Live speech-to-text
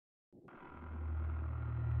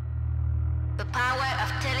The power of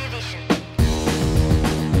television.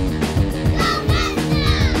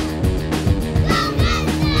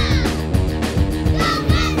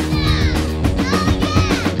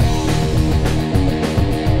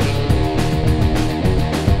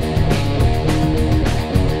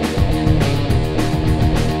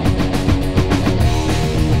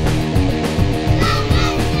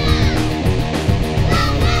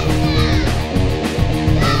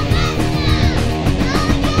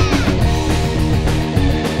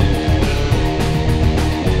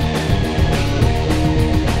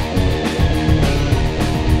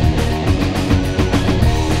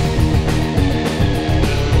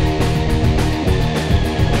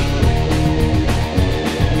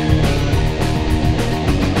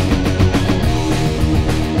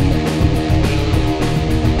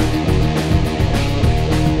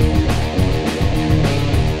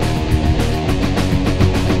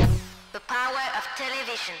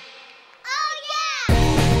 Television. Oh yeah!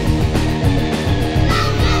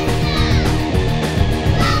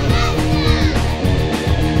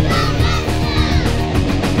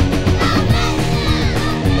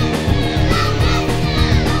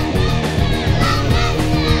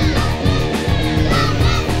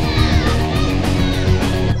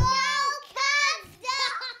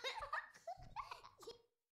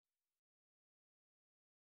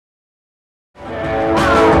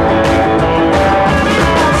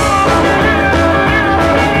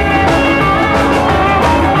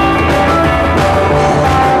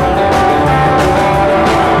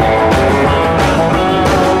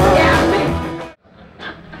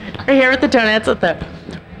 We're here with the Donettes at the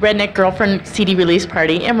Redneck Girlfriend CD release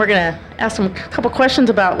party, and we're gonna ask them a couple questions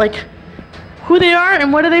about like who they are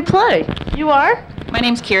and what do they play. You are? My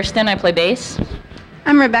name's Kirsten. I play bass.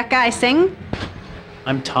 I'm Rebecca. I sing.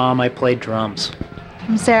 I'm Tom. I play drums.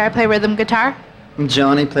 I'm Sarah. I play rhythm guitar. I'm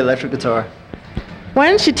Johnny. Play electric guitar. Why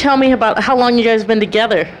don't you tell me about how long you guys have been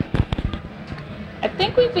together? I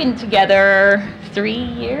think we've been together 3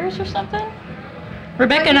 years or something.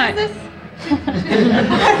 Rebecca and I.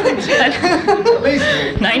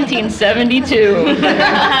 1972.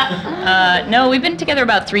 No, we've been together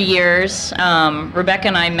about 3 years. Rebecca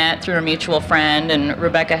and I met through a mutual friend, and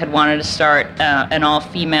Rebecca had wanted to start an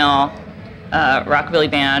all-female rockabilly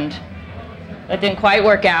band. That didn't quite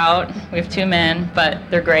work out. We have 2 men, but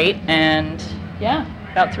they're great, and yeah,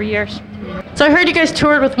 about 3 years. So I heard you guys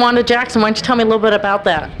toured with Wanda Jackson. Why don't you tell me a little bit about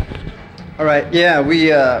that? All right, yeah,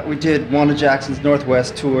 we did Wanda Jackson's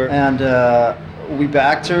Northwest tour, and we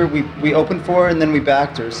backed her. We opened for her, and then we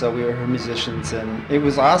backed her, so we were her musicians, and it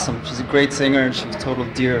was awesome. She's a great singer, and she was a total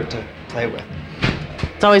dear to play with.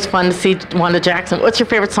 It's always fun to see Wanda Jackson. What's your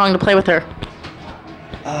favorite song to play with her?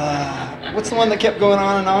 What's the one that kept going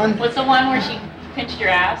on and on? What's the one where she pinched your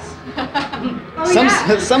ass? Some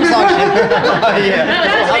songs. Oh, yeah.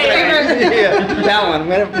 That's my favorite. Yeah, that one.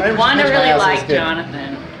 Wanda really liked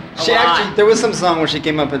Jonathan. She actually, there was some song where she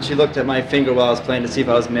came up and she looked at my finger while I was playing to see if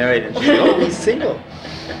I was married, and she said, "Oh, he's single."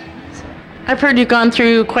 I've heard you've gone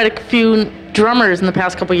through quite a few drummers in the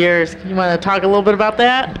past couple years. You want to talk a little bit about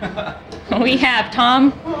that? We have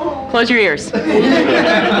Tom. Close your ears.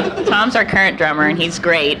 Tom's our current drummer, and he's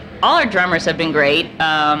great. All our drummers have been great.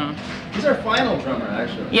 He's our final drummer,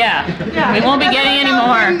 actually. Yeah. We won't be getting any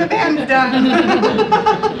more. The band's done.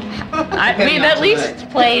 We've at least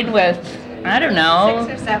played with, I don't know.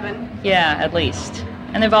 6 or 7. Yeah, at least.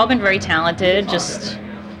 And they've all been very talented, just,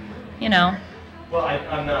 you know. Well,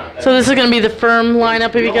 I'm not. So this is going to be the firm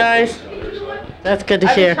lineup of you guys? That's good to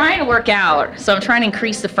I've hear. been trying to work out, so I'm trying to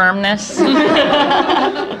increase the firmness. No,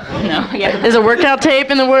 yeah. There's a workout tape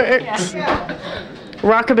in the works. Yeah.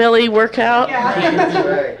 Rockabilly workout.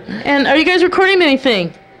 Yeah. And are you guys recording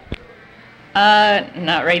anything?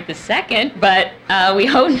 Not right this second, but we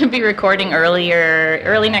hope to be recording early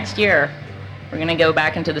next year. We're gonna go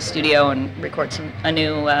back into the studio and record a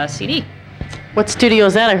new CD. What studio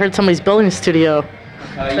is that? I heard somebody's building a studio.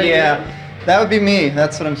 Yeah, that would be me.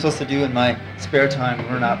 That's what I'm supposed to do in my spare time when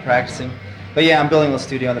we're not practicing. But yeah, I'm building a little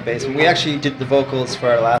studio in the basement. We actually did the vocals for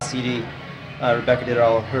our last CD. Rebecca did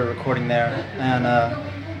all of her recording there, and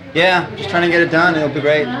yeah, just trying to get it done. It'll be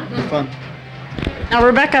great. It'll be fun. Now,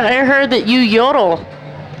 Rebecca, I heard that you yodel.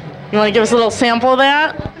 You want to give us a little sample of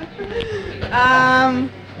that?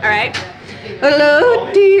 All right. Hello,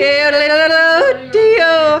 dear, hello,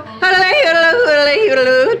 dear,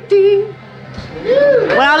 hello, dear.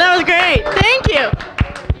 Wow, that was great. Thank you.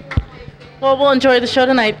 Well, we'll enjoy the show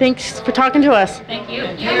tonight. Thanks for talking to us. Thank you.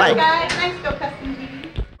 Bye. Guys, nice Go-Kustom TV.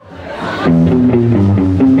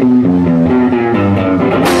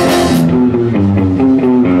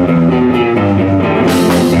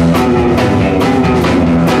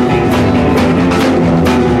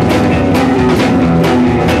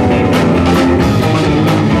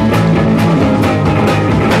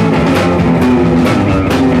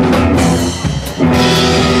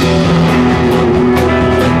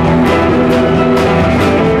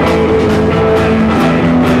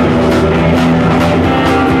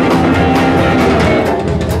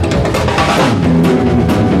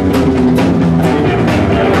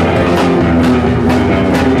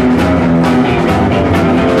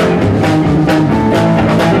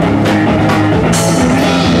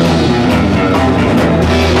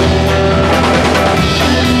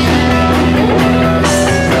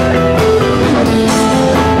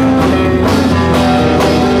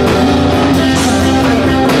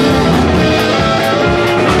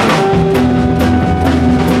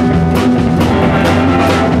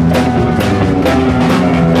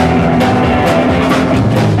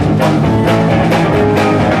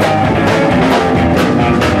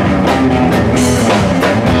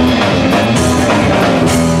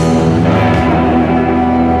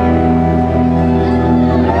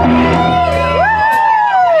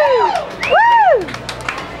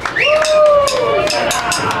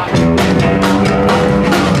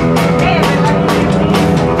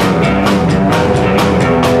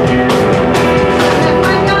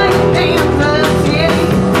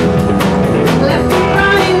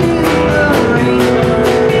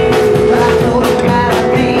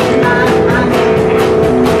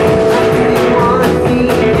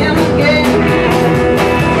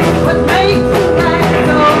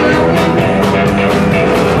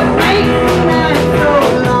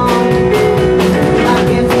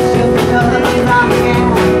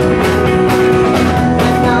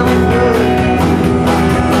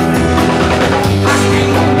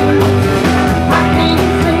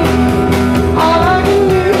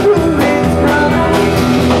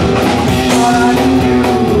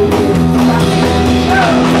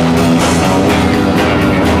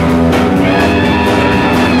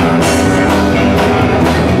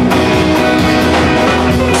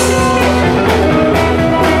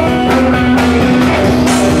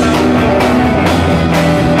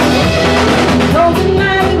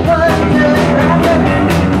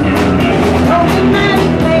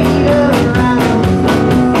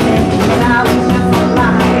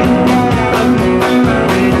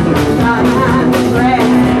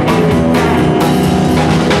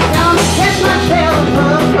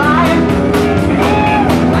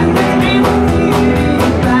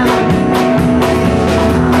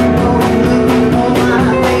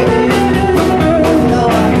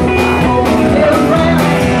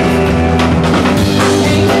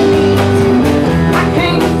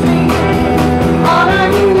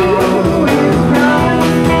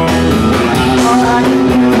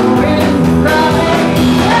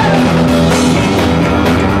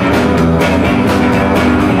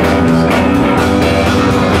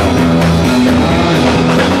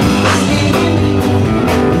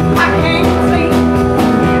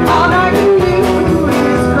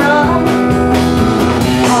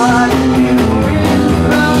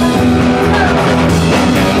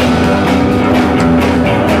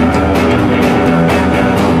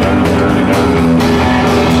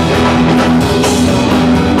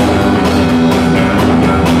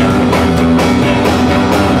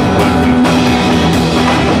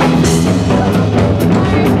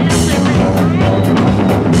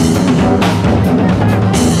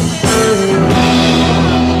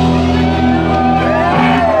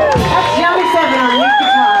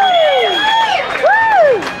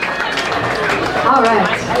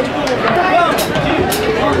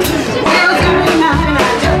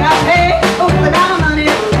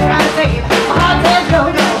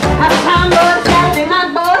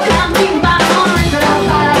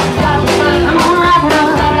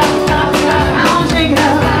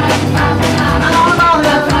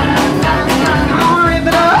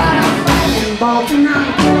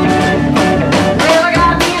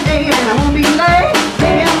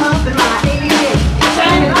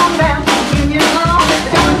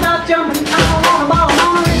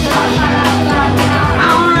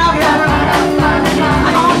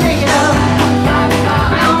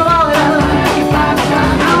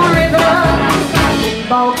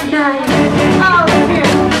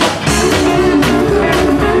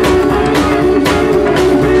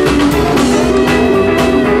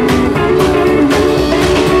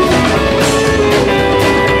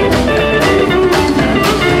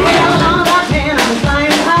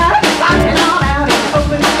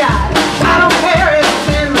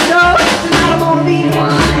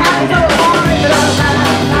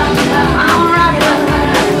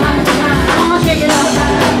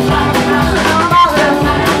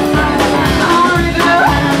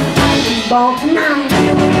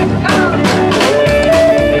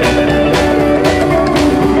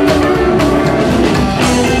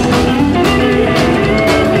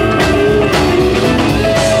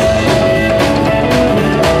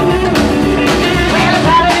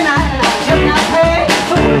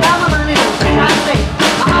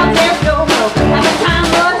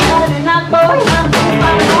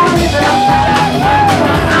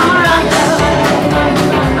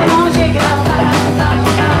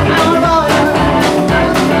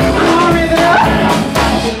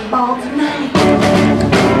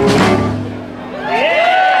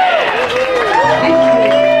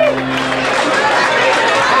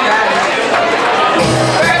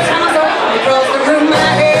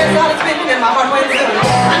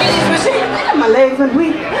 wasn't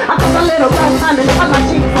weak. I took a little rough time and cut my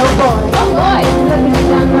cheeks, oh boy. Oh boy, look at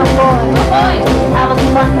you done, no boy. Oh boy, have a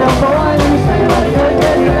fun, no boy. Let me show you what a good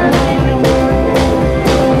girl is.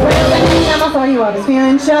 Well, the next time I saw you, I was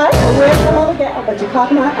feeling shy. Where's some other gal, but you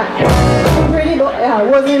caught my eye. Pretty boy, I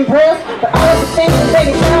was impressed, but I was ashamed to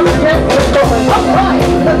take a chance to dress for a boy. Oh boy,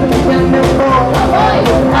 look at you done, no boy. Oh boy,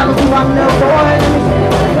 have a fun, no boy. Let me show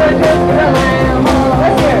you what a good girl I am.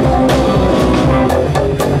 Let's hear it.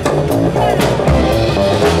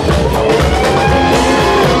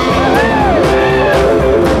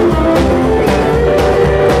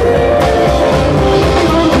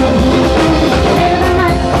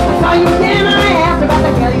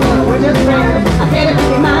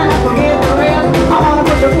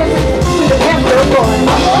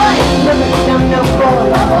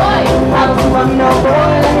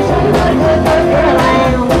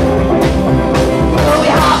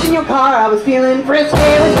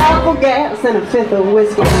 And a fifth of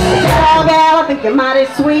whiskey. Oh, gal, I think you're mighty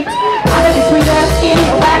sweet. I think you're sweet as skin,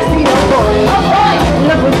 your backseat, oh boy. Oh boy,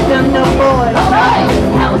 look what you done, no boy. Oh boy,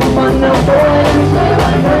 that was fun, no boy. Let me show you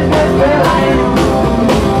what a good, good girl I am.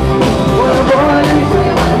 Oh boy, let me show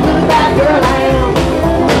you what a good, bad girl I am.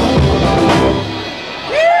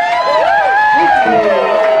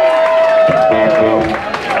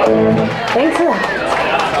 Thanks for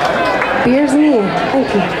that. Beer's me. Thank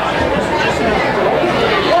you.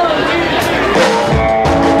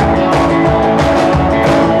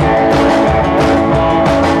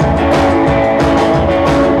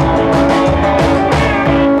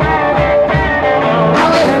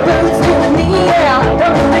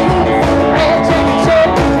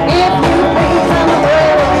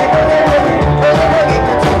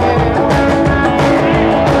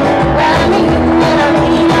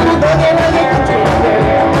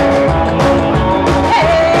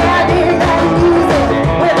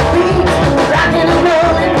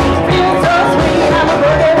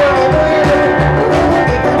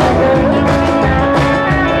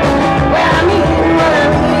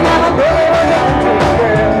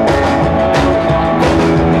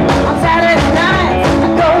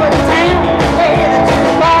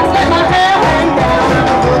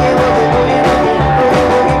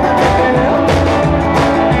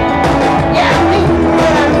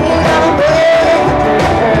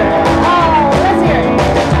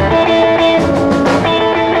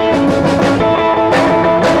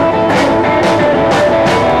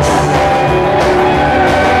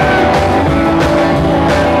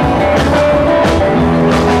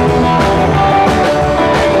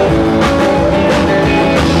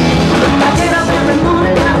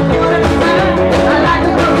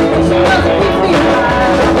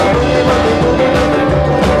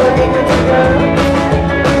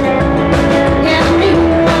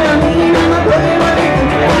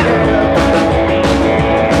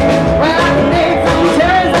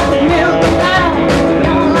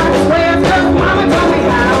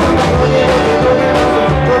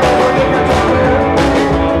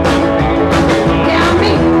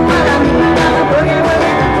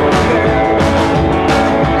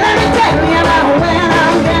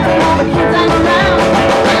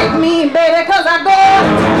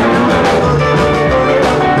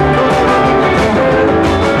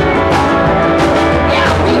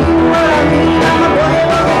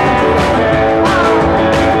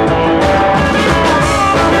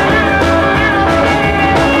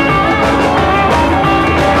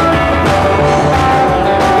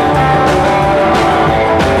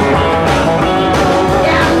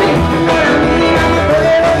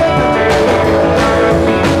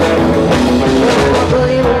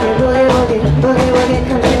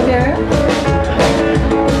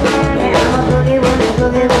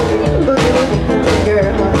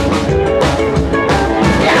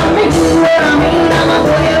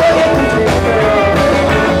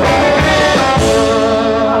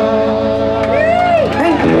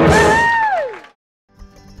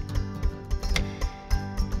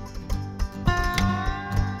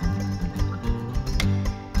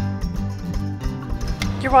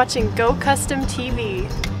 You're watching Go-Kustom TV.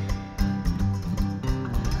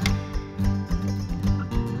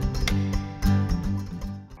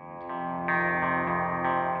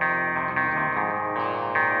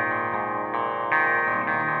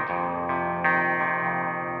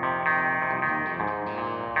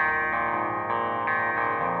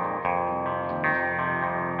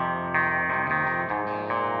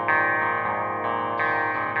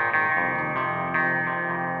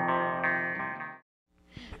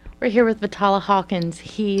 We're here with Vetala Hawkins.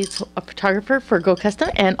 He's a photographer for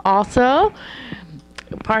Go-Kustom and also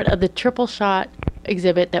part of the triple shot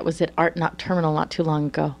exhibit that was at Art Not Terminal not too long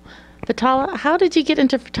ago. Vetala, how did you get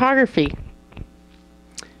into photography?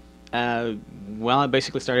 Well, I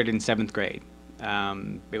basically started in 7th grade.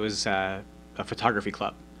 It was a photography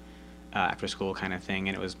club, after school kind of thing,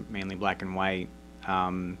 and it was mainly black and white.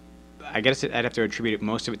 I guess I'd have to attribute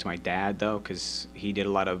most of it to my dad, though, because he did a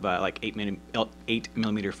lot of like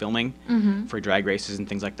 8mm filming for drag races and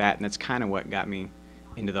things like that, and that's kind of what got me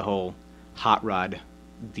into the whole hot rod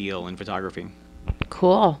deal in photography.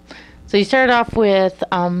 Cool. So you started off with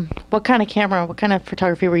what kind of camera, what kind of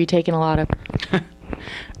photography were you taking a lot of?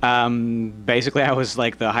 Basically, I was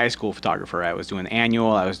like the high school photographer. I was doing the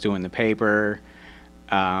annual, I was doing the paper.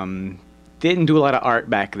 Didn't do a lot of art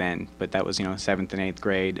back then, but that was, 7th and 8th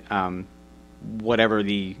grade. Whatever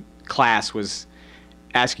the class was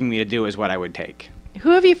asking me to do is what I would take. Who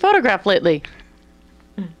have you photographed lately?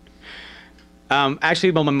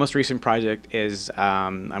 Actually, well, my most recent project is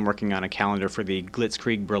I'm working on a calendar for the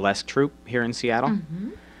Glitzkrieg Burlesque Troupe here in Seattle.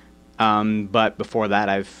 But before that,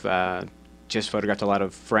 I've just photographed a lot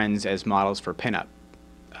of friends as models for pinup.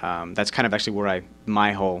 That's kind of actually where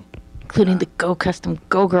my whole... Including the Go-Kustom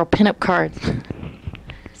Go Girl pinup cards.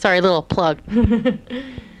 Sorry, little plug.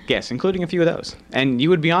 Yes, including a few of those. And you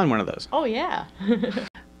would be on one of those. Oh, yeah.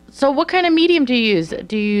 So what kind of medium do you use?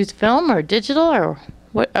 Do you use film or digital or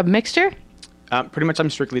what? A mixture? Pretty much I'm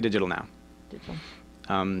strictly digital now. Digital.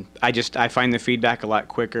 I find the feedback a lot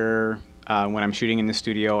quicker. When I'm shooting in the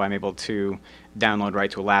studio, I'm able to download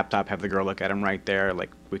right to a laptop, have the girl look at them right there. Like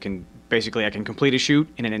I can complete a shoot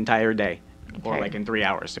in an entire day. Okay. Or like in 3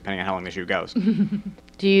 hours, depending on how long the shoot goes.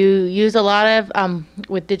 Do you use a lot of,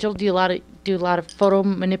 with digital, do you do a lot of photo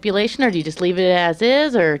manipulation, or do you just leave it as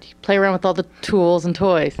is, or do you play around with all the tools and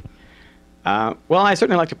toys? Well, I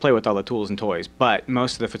certainly like to play with all the tools and toys, but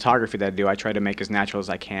most of the photography that I do, I try to make as natural as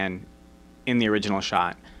I can in the original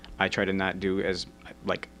shot. I try to not do as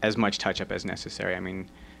much touch-up as necessary. I mean,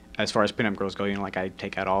 as far as pinup girls go, I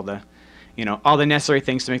take out all the necessary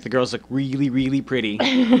things to make the girls look really, really pretty.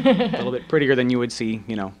 A little bit prettier than you would see,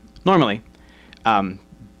 normally.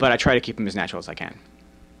 But I try to keep them as natural as I can.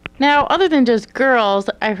 Now, other than just girls,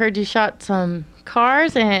 I heard you shot some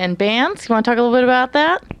cars and bands. You want to talk a little bit about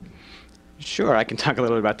that? Sure, I can talk a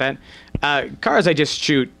little bit about that. Cars I just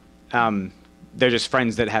shoot. They're just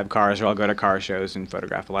friends that have cars, or I'll go to car shows and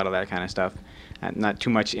photograph a lot of that kind of stuff. Not too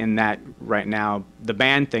much in that right now. The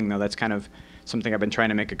band thing, though, that's kind of something I've been trying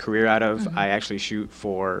to make a career out of. I actually shoot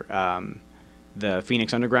for the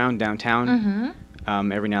Phoenix Underground downtown.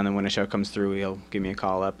 Every now and then when a show comes through, he'll give me a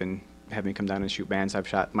call up and have me come down and shoot bands. I've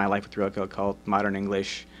shot My Life with Real Kill Cult, Modern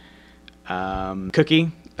English,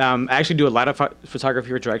 Cookie. I actually do a lot of photography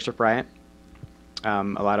for Drag Strip Riot. A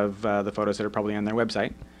lot of the photos that are probably on their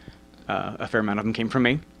website. A fair amount of them came from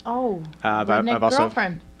me. Oh,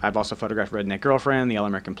 Girlfriend. I've also photographed Redneck Girlfriend, the All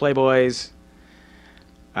American Playboys.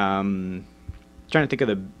 Trying to think of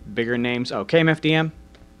the bigger names. Oh, KMFDM.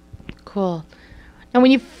 Cool. Now,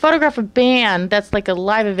 when you photograph a band, that's like a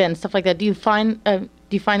live event, stuff like that. Do you find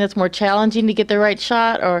that's more challenging to get the right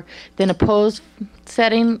shot, or than a pose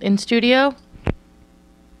setting in studio?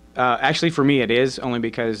 Actually, for me, it is, only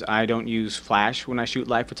because I don't use flash when I shoot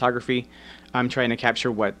live photography. I'm trying to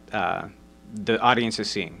capture what the audience is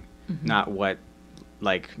seeing, not what,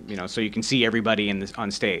 so you can see everybody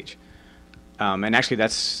on stage. And actually,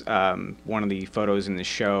 that's one of the photos in the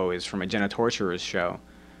show is from a Jenna Torturer's show,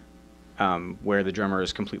 where the drummer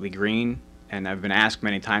is completely green. And I've been asked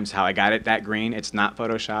many times how I got it that green. It's not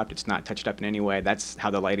photoshopped. It's not touched up in any way. That's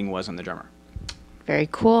how the lighting was on the drummer. Very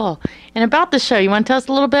cool. And about the show, you want to tell us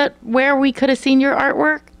a little bit where we could have seen your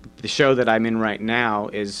artwork? The show that I'm in right now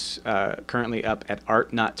is currently up at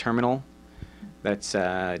Art Not Terminal. That's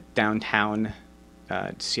downtown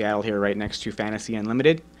Seattle here, right next to Fantasy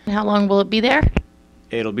Unlimited. And how long will it be there?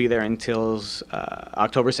 It'll be there until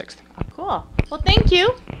October 6th. Oh, cool. Well, thank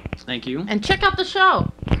you. Thank you. And check out the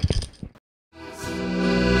show.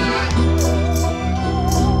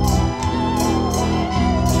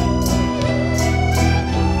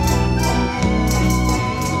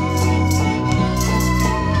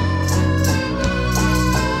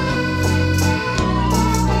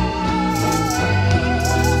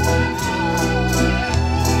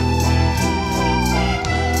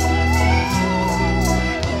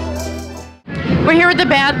 We're here with the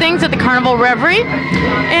Bad Things at the Carnival Reverie,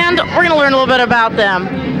 and we're going to learn a little bit about them.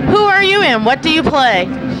 Who are you and what do you play?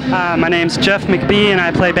 My name's Jeff McBee and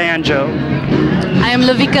I play banjo. I am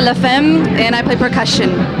Lavica Lafemme and I play percussion.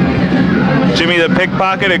 Jimmy the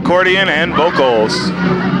Pickpocket, accordion, and vocals.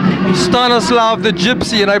 Stanislav the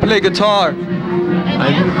Gypsy and I play guitar.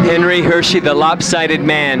 I'm Henry Hershey the Lopsided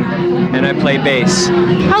Man and I play bass.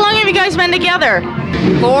 How long have you guys been together?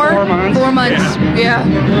 4 months. 4 months. Yeah.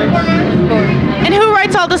 And who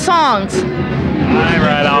writes all the songs? I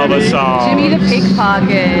write all the songs. Jimmy the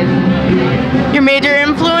Pickpocket. Your major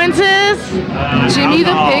influences? Jimmy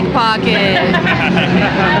the alcohol. Pickpocket.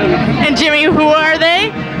 And Jimmy, who are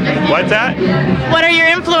they? What's that? What are your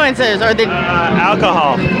influences? Are they?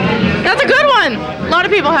 Alcohol. That's a good one. A lot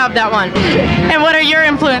of people have that one. And what are your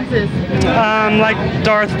influences? Like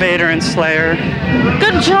Darth Vader and Slayer.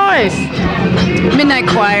 Good choice. Midnight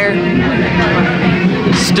Choir.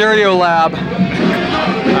 Stereo Lab.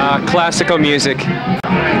 Classical music.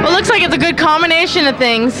 Well, it looks like it's a good combination of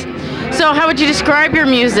things. So how would you describe your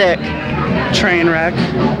music? Train wreck.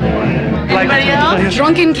 Anybody else?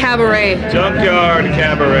 Drunken Cabaret. Junkyard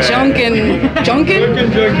Cabaret. Junkin. Drunken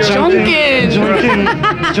Junkyard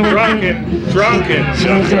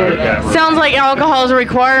Cabaret. Sounds like alcohol is a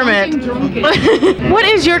requirement. What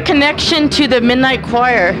is your connection to the Midnight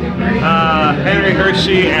Choir? Henry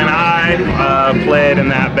Hershey and I played in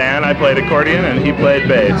that band. I played accordion and he played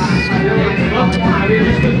bass.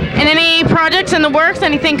 And any projects in the works?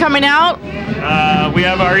 Anything coming out? We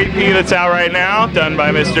have our EP that's out right now, done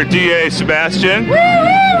by Mr. D.A. Sebastian.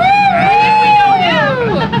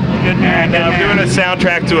 And I'm doing a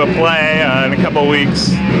soundtrack to a play in a couple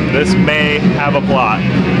weeks. This may have a plot.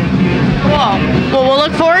 Cool. Well, we'll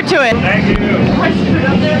look forward to it. Thank you.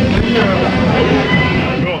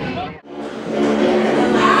 Cool.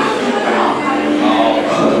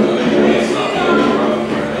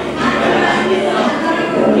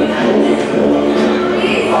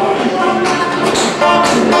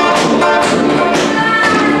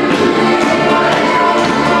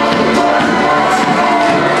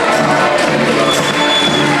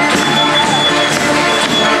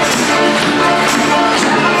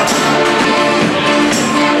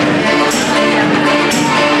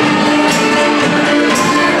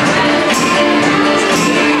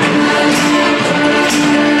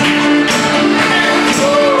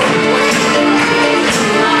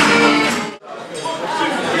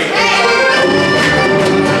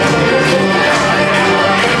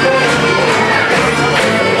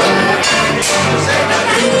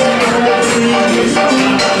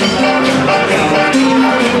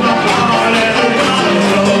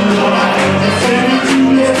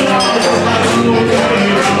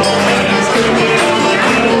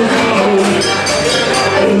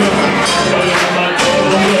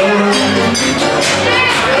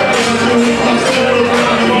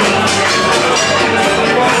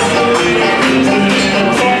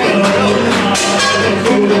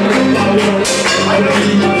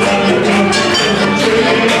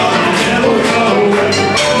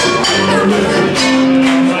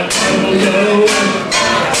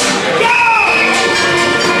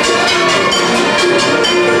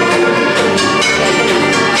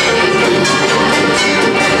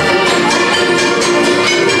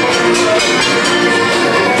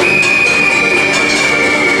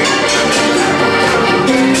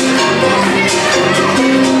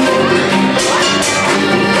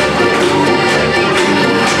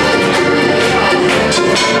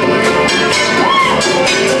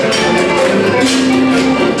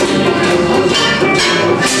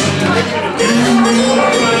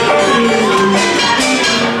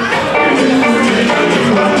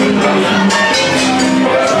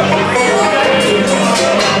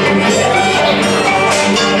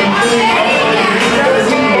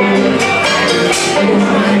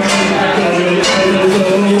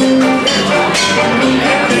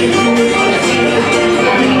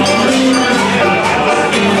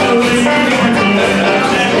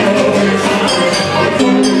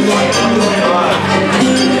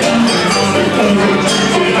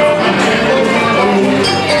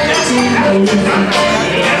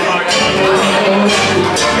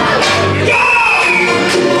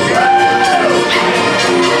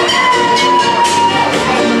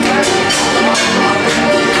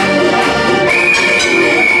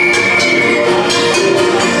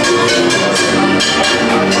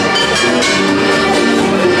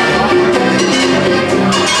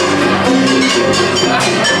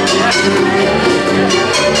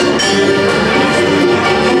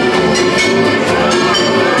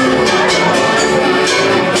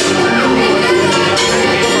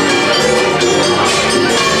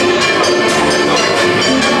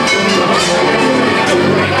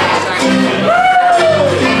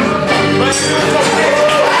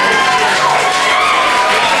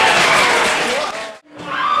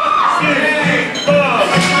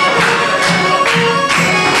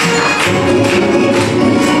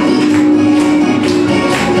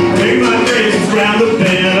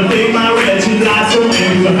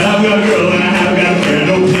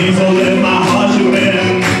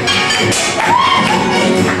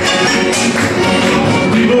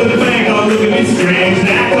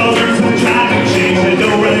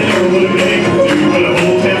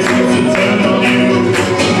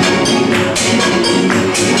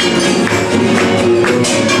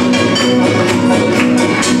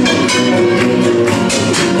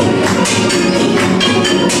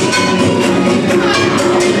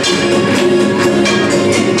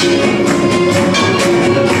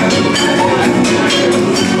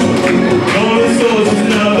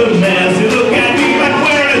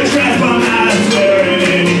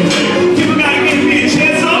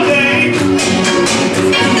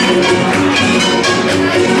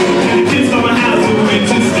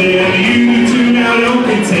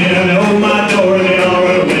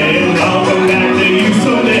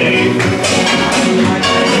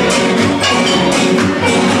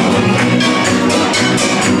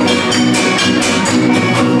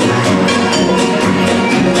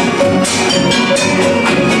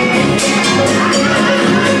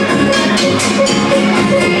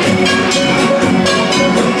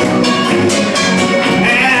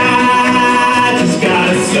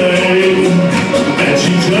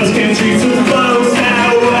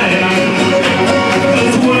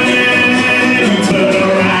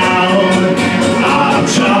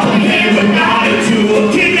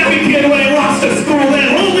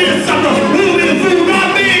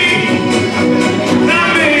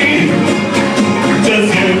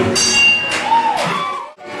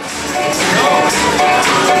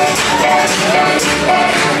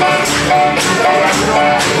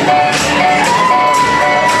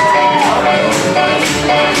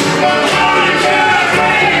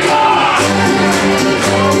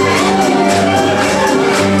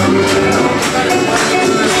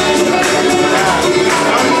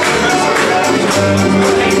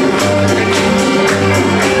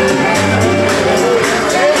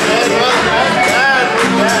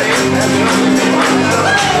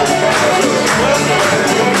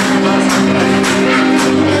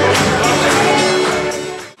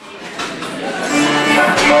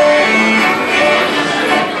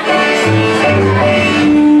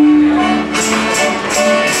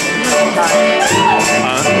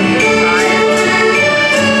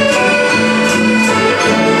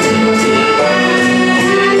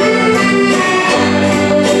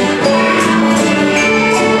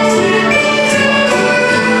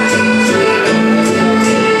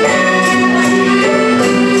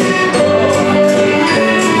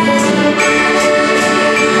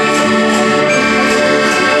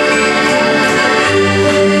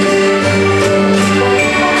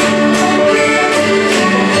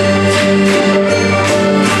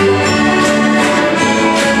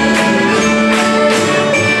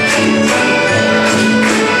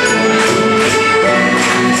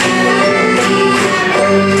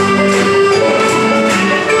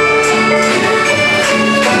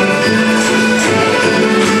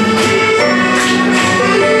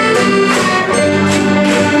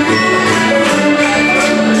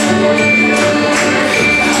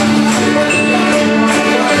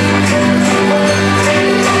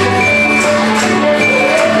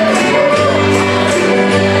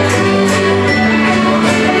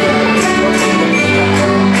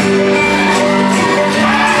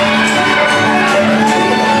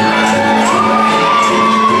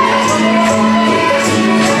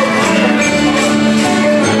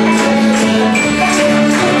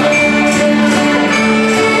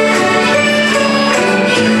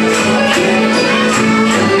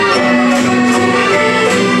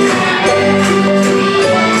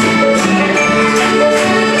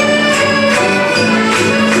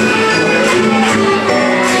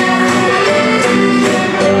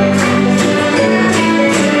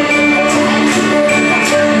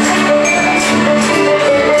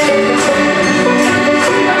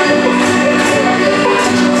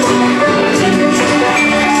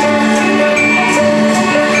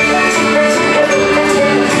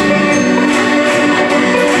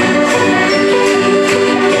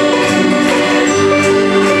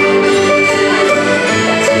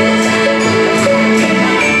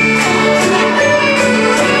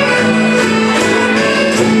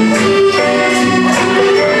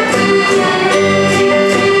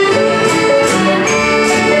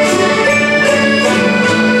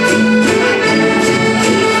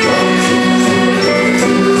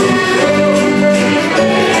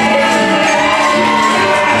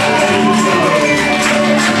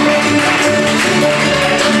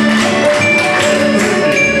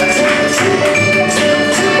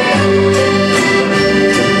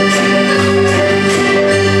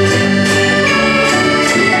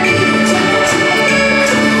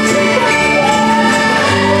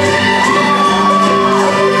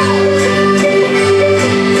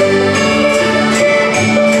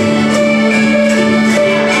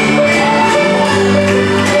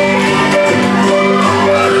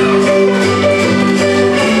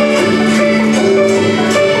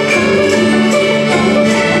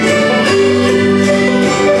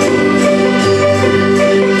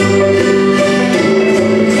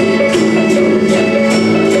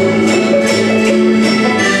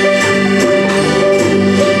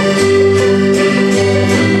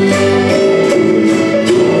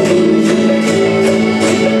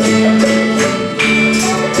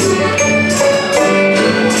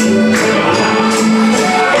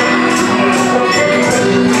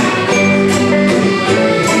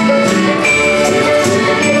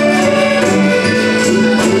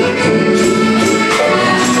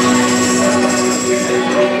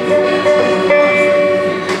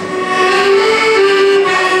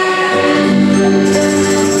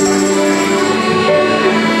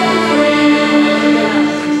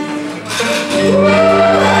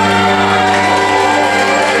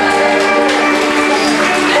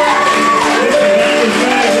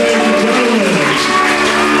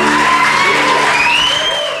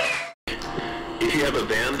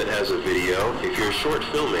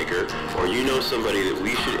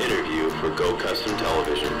 we should interview for Go-Kustom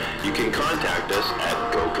Television, you can contact us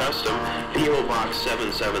at Go-Kustom, P.O. Box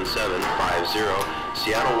 77750,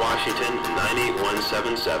 Seattle, Washington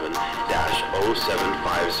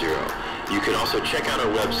 98177-0750. You can also check out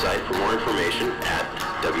our website for more information at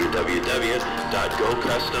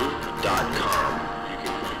www.gokustom.com.